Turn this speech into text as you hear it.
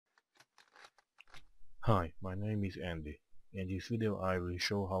Hi, my name is Andy. In this video I will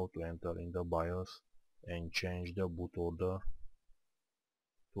show how to enter in the BIOS and change the boot order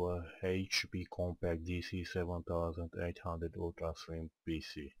to a HP Compaq dc7800 Ultra Slim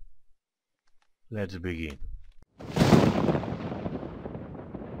PC. Let's begin.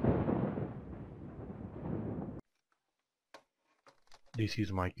 This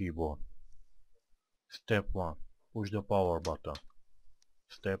is my keyboard. Step 1. Push the power button.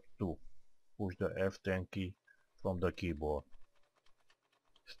 Step 2. Push the F10 key from the keyboard.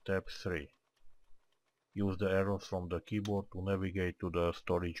 Step 3. Use the arrows from the keyboard to navigate to the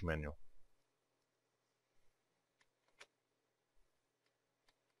storage menu.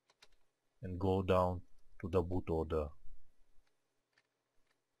 And go down to the boot order.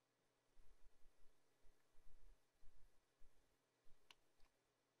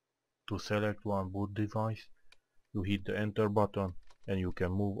 To select one boot device, you hit the enter button and you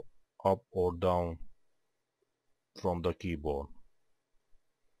can move up or down from the keyboard.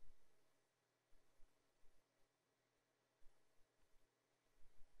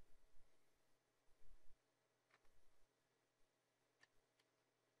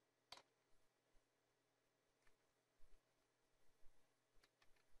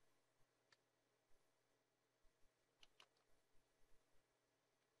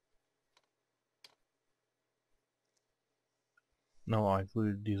 Now I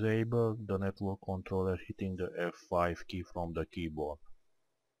will disable the network controller hitting the F5 key from the keyboard.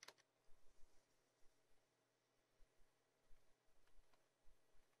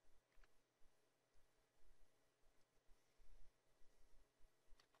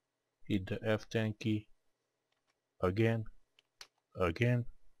 Hit the F10 key again.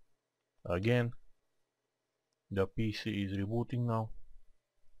 The PC is rebooting now.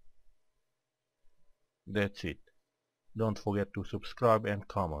 That's it. Don't forget to subscribe and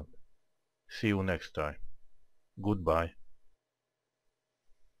comment. See you next time. Goodbye.